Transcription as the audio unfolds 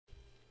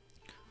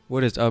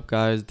What is up,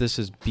 guys? This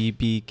is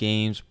BB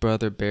Games,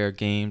 Brother Bear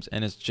Games,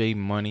 and it's J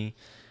Money.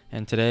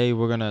 And today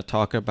we're gonna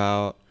talk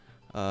about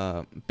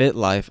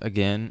BitLife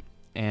again,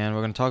 and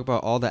we're gonna talk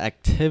about all the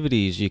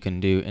activities you can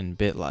do in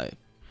BitLife.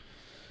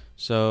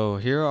 So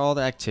here are all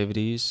the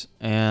activities,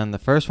 and the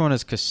first one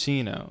is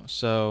casino.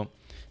 So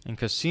in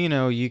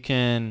casino, you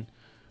can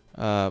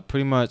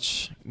pretty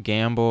much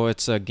gamble.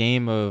 It's a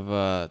game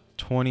of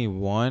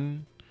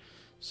 21,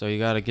 so you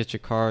gotta get your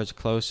cards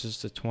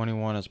closest to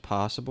 21 as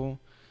possible.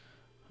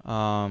 So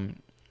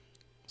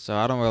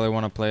I don't really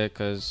want to play it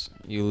because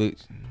you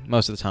lose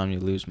most of the time.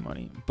 You lose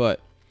money, but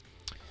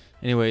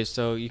anyway,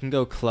 so you can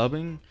go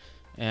clubbing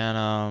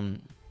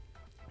and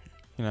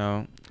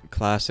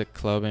classic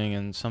clubbing,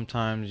 and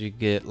sometimes you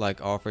get like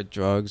offered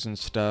drugs and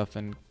stuff,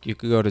 and you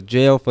could go to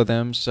jail for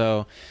them.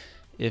 So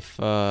if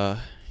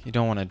you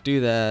don't want to do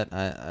that,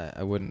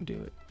 I wouldn't do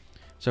it.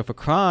 So for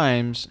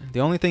crimes, the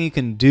only thing you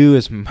can do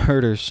is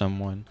murder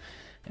someone,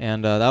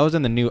 and that was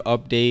in the new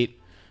update.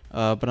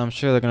 But I'm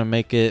sure they're going to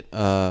make it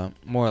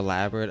more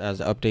elaborate as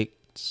the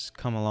updates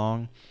come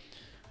along.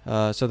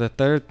 So the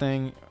third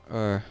thing,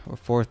 or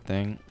fourth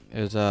thing,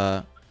 is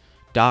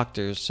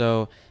doctors.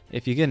 So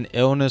if you get an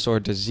illness or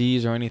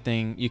disease or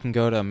anything, you can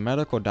go to a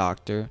medical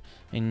doctor,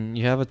 and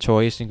you have a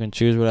choice. You can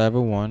choose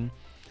whatever one.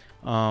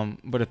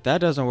 But if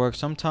that doesn't work,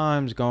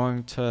 sometimes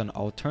going to an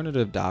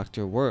alternative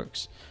doctor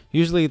works.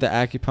 Usually the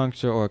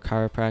acupuncture or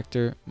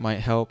chiropractor might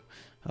help.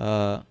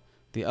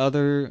 The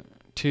other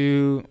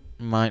two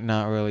might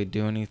not really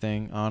do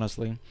anything,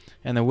 honestly,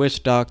 and the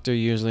witch doctor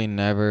usually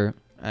never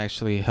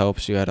actually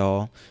helps you at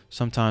all.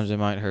 Sometimes it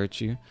might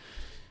hurt you.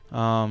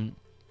 So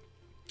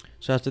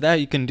after that,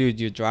 you can do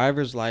your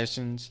driver's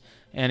license,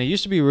 and it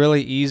used to be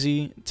really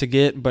easy to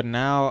get, but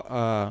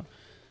now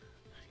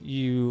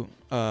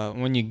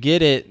when you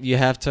get it, you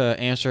have to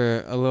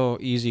answer a little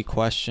easy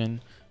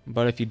question,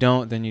 but if you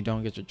don't, then you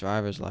don't get your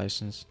driver's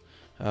license.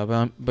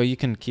 But you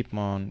can keep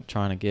on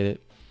trying to get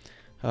it.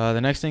 The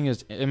next thing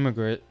is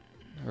immigration.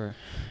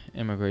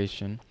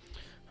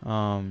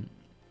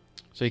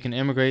 So you can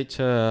immigrate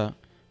to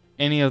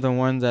any of the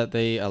ones that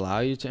they allow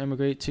you to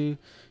immigrate to.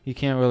 You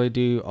can't really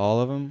do all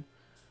of them,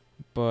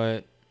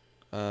 but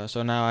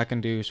so now I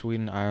can do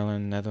Sweden,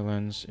 Ireland,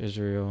 Netherlands,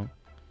 Israel,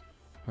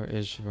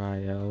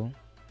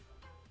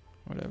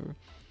 whatever,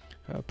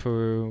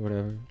 Peru,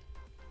 whatever.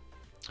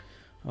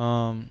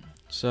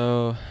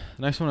 So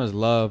the next one is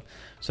love.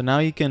 So now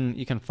you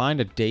can find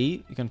a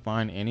date. You can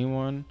find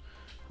anyone.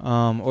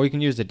 Or you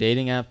can use the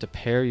dating app to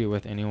pair you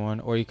with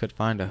anyone, or you could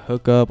find a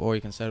hookup, or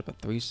you can set up a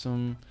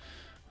threesome,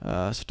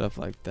 stuff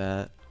like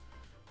that.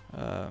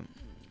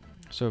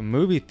 So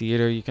movie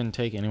theater, you can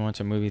take anyone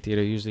to movie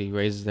theater. Usually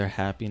raises their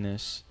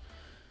happiness.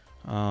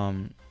 You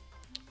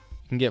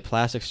can get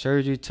plastic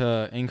surgery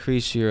to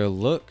increase your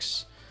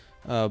looks,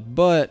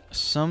 but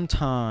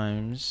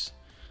sometimes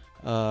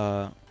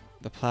the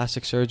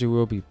plastic surgery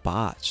will be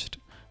botched,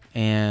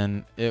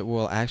 and it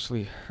will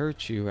actually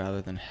hurt you rather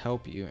than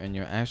help you, and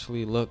you'll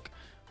actually look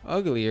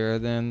uglier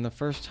than the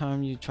first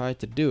time you tried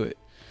to do it.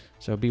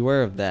 So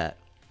beware of that.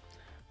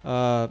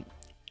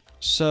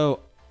 So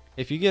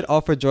if you get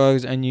offered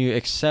drugs and you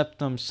accept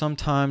them,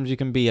 sometimes you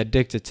can be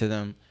addicted to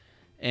them,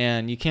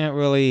 and you can't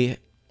really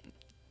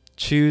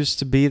choose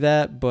to be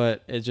that,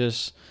 but it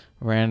just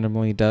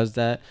randomly does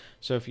that.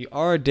 So if you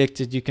are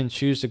addicted, you can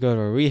choose to go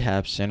to a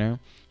rehab center,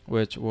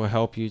 which will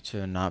help you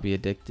to not be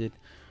addicted.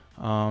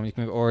 You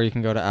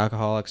can go to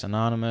Alcoholics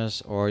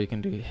Anonymous, or you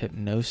can do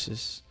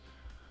hypnosis.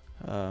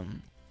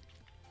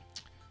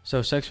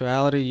 So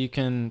sexuality, you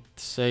can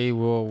say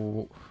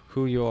who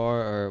you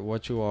are or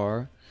what you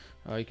are.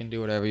 You can do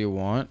whatever you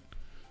want.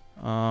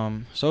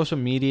 Social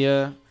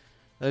media,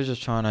 they're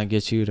just trying to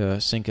get you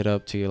to sync it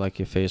up to your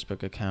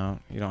Facebook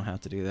account. You don't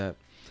have to do that.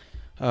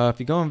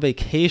 If you go on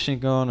vacation,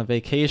 go on a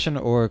vacation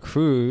or a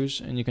cruise,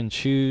 and you can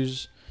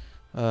choose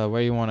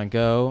where you want to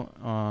go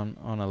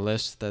on a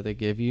list that they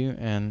give you,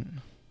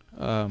 and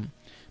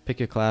pick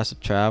your class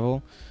of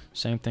travel.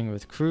 Same thing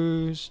with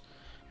cruise,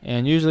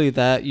 and usually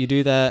that you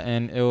do that,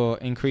 and it will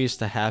increase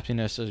the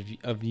happiness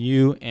of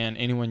you and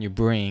anyone you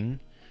bring.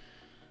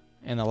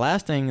 And the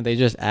last thing they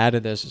just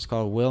added, this is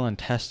called will and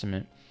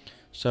testament.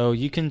 So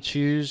you can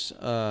choose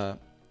to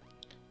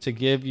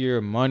give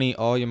your money,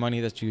 all your money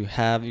that you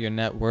have, your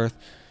net worth,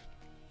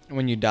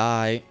 when you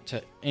die,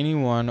 to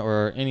anyone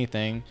or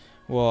anything.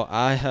 Well,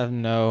 I have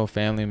no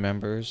family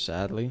members,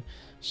 sadly,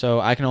 so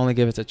I can only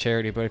give it to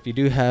charity. But if you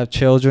do have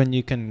children,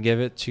 you can give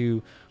it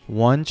to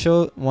one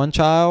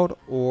child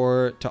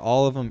or to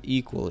all of them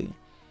equally.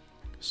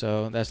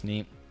 So that's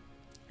neat.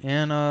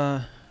 And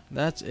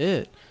that's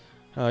it.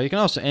 You can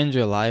also end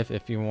your life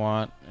if you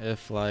want.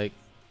 If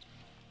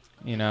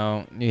you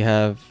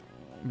have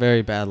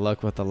very bad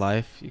luck with the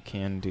life, you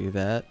can do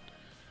that.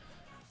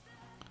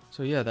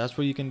 So yeah, that's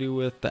what you can do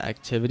with the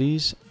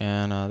activities.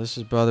 And this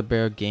is Brother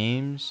Bear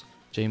Games,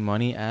 J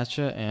Money at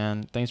ya,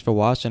 and thanks for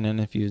watching.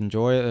 And if you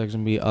enjoy it, there's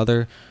gonna be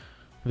other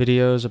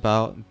videos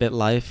about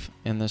BitLife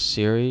in this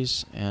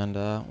series, and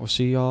we'll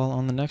see y'all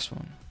on the next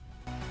one.